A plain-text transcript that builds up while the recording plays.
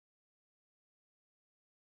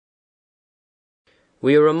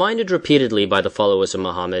We are reminded repeatedly by the followers of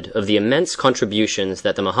Muhammad of the immense contributions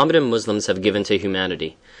that the Mohammedan Muslims have given to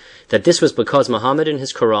humanity, that this was because Muhammad in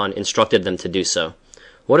his Quran instructed them to do so.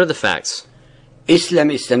 What are the facts?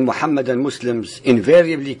 Islamists and Mohammedan Muslims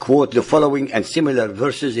invariably quote the following and similar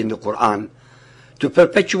verses in the Quran to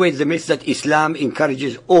perpetuate the myth that Islam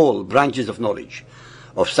encourages all branches of knowledge,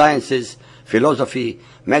 of sciences, philosophy,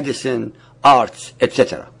 medicine, arts,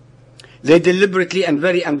 etc. They deliberately and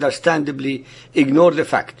very understandably ignore the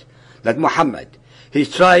fact that Muhammad,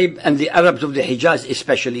 his tribe, and the Arabs of the Hijaz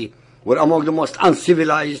especially, were among the most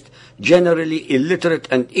uncivilized, generally illiterate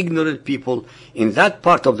and ignorant people in that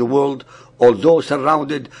part of the world, although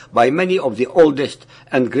surrounded by many of the oldest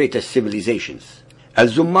and greatest civilizations.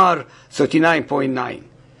 Al-Zummar 39.9.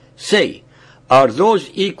 Say, are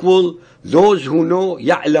those equal, those who know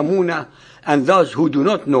يَعْلَمُونَ, and those who do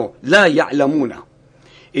not know لَا يَعْلَمُونَ?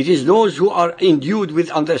 It is those who are endued with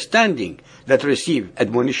understanding that receive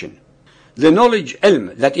admonition. The knowledge,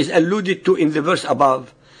 ilm, that is alluded to in the verse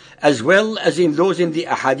above, as well as in those in the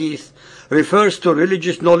ahadith, refers to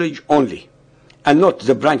religious knowledge only, and not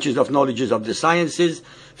the branches of knowledges of the sciences,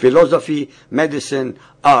 philosophy, medicine,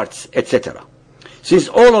 arts, etc. Since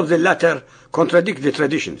all of the latter contradict the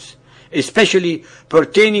traditions, especially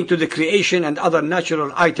pertaining to the creation and other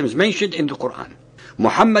natural items mentioned in the Quran.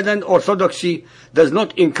 Muhammadan orthodoxy does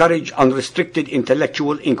not encourage unrestricted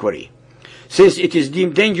intellectual inquiry, since it is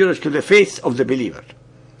deemed dangerous to the faith of the believer.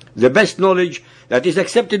 The best knowledge that is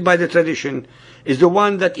accepted by the tradition is the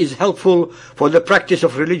one that is helpful for the practice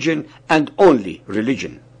of religion and only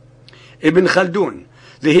religion. Ibn Khaldun,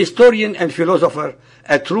 the historian and philosopher,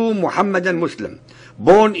 a true Muhammadan Muslim,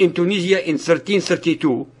 born in Tunisia in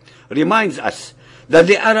 1332, reminds us that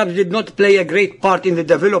the Arabs did not play a great part in the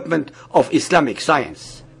development of Islamic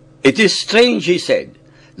science. It is strange, he said,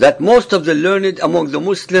 that most of the learned among the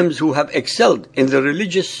Muslims who have excelled in the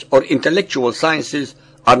religious or intellectual sciences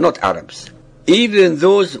are not Arabs. Even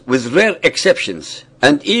those with rare exceptions,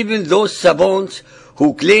 and even those savants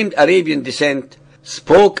who claimed Arabian descent,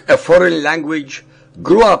 spoke a foreign language,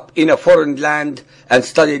 grew up in a foreign land, and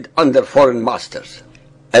studied under foreign masters.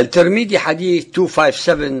 Al-Tirmidhi Hadith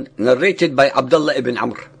 257, narrated by Abdullah ibn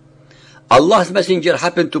Amr. Allah's Messenger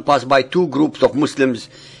happened to pass by two groups of Muslims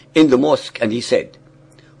in the mosque, and he said,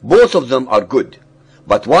 both of them are good,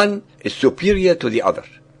 but one is superior to the other.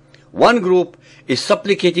 One group is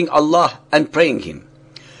supplicating Allah and praying Him,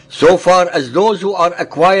 so far as those who are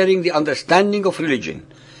acquiring the understanding of religion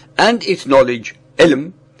and its knowledge,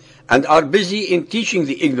 ilm, and are busy in teaching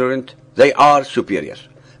the ignorant, they are superior.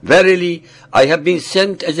 Verily, I have been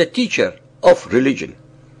sent as a teacher of religion.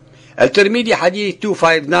 Al-Tirmidhi Hadith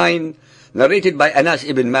 259, narrated by Anas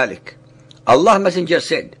ibn Malik. Allah Messenger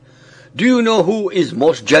said, do you know who is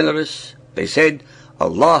most generous? They said,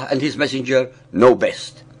 Allah and His Messenger know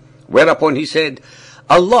best. Whereupon he said,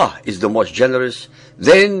 Allah is the most generous,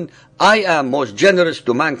 then I am most generous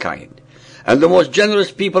to mankind. And the most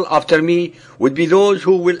generous people after me would be those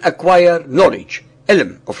who will acquire knowledge,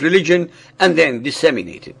 ilm, of religion, and then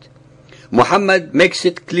disseminate it. Muhammad makes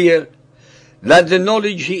it clear that the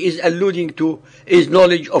knowledge he is alluding to is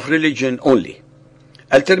knowledge of religion only.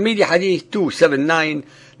 Al-Tirmidhi Hadith 279,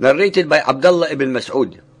 narrated by Abdullah ibn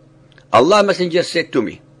Mas'ud. Allah Messenger said to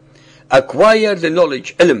me, acquire the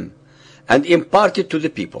knowledge, ilm, and impart it to the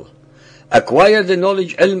people. Acquire the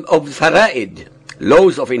knowledge, ilm, of fara'id,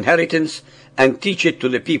 laws of inheritance, and teach it to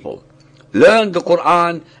the people. Learn the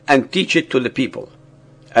Quran and teach it to the people.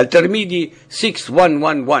 Al-Tirmidhi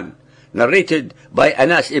 6111, narrated by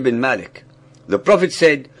Anas ibn Malik. The Prophet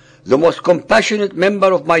said, the most compassionate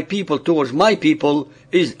member of my people towards my people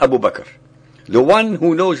is Abu Bakr. The one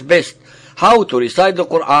who knows best how to recite the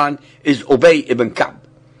Quran is Ubay ibn Ka'b.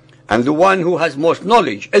 And the one who has most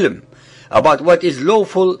knowledge, ilm, about what is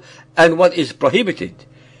lawful and what is prohibited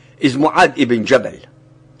is Mu'adh ibn Jabal.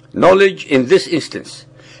 Knowledge in this instance,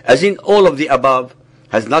 as in all of the above,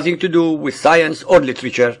 has nothing to do with science or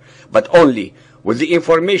literature, but only with the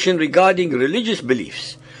information regarding religious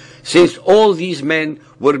beliefs, since all these men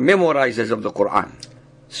were memorizers of the Quran.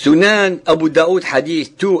 Sunan Abu Dawood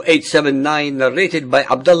Hadith 2879, narrated by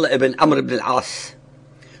Abdullah ibn Amr ibn al-As.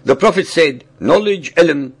 The Prophet said, knowledge,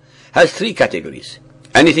 ilm, has three categories.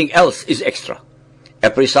 Anything else is extra. A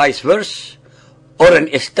precise verse, or an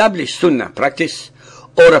established sunnah practice,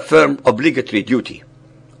 or a firm obligatory duty.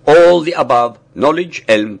 All the above, knowledge,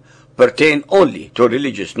 ilm, pertain only to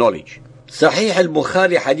religious knowledge. Sahih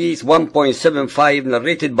al-Bukhari Hadith 1.75,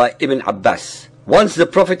 narrated by Ibn Abbas. Once the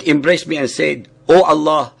Prophet embraced me and said, O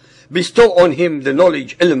Allah, bestow on him the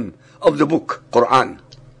knowledge, ilm, of the book, Quran.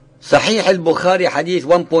 Sahih al-Bukhari Hadith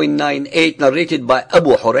 1.98, narrated by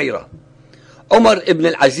Abu Hurairah. Umar ibn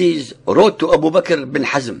al-Aziz wrote to Abu Bakr bin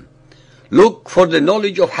Hazm, "Look for the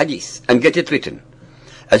knowledge of hadith and get it written,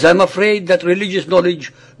 as I'm afraid that religious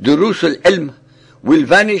knowledge, durusul ilm, will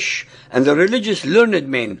vanish and the religious learned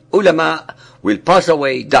men, ulama, will pass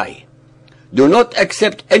away, die. Do not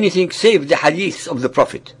accept anything save the hadiths of the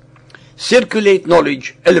Prophet. Circulate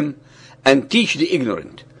knowledge, ilm, and teach the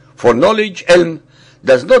ignorant. For knowledge, ilm,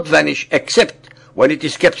 does not vanish except when it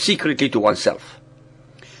is kept secretly to oneself."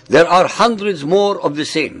 There are hundreds more of the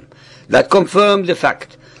same that confirm the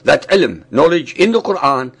fact that ilm, knowledge in the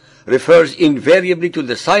Quran, refers invariably to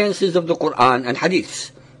the sciences of the Quran and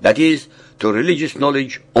hadiths, that is, to religious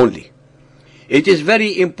knowledge only. It is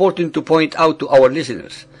very important to point out to our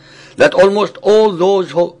listeners that almost all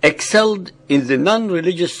those who excelled in the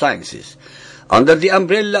non-religious sciences under the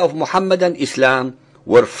umbrella of Muhammadan Islam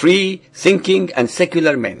were free, thinking and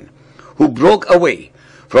secular men who broke away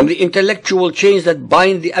from the intellectual chains that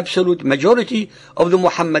bind the absolute majority of the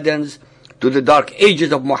Muhammadans to the dark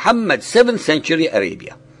ages of Muhammad's 7th century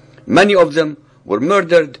Arabia. Many of them were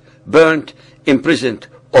murdered, burnt, imprisoned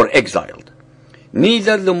or exiled.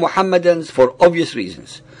 Neither the Muhammadans, for obvious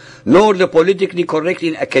reasons, nor the politically correct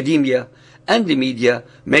in academia and the media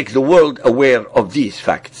make the world aware of these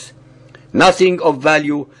facts. Nothing of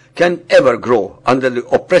value can ever grow under the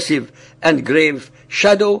oppressive and grave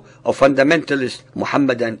shadow of fundamentalist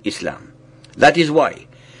Muhammadan Islam. That is why,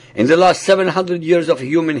 in the last 700 years of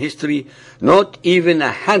human history, not even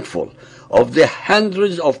a handful of the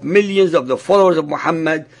hundreds of millions of the followers of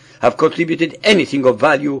Muhammad have contributed anything of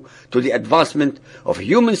value to the advancement of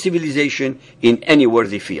human civilization in any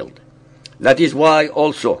worthy field. That is why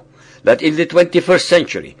also that in the 21st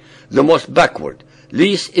century, the most backward,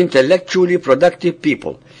 least intellectually productive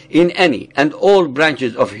people in any and all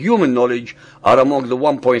branches of human knowledge are among the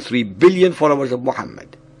 1.3 billion followers of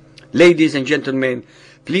Muhammad. Ladies and gentlemen,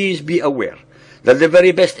 please be aware that the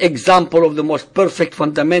very best example of the most perfect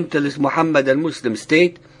fundamentalist Muhammadan Muslim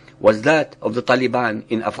state was that of the Taliban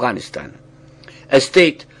in Afghanistan, a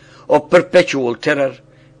state of perpetual terror,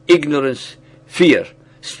 ignorance, fear,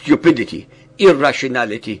 stupidity,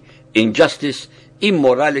 irrationality, injustice,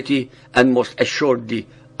 immorality, and most assuredly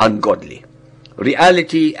ungodly.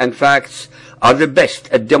 Reality and facts are the best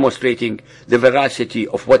at demonstrating the veracity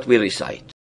of what we recite.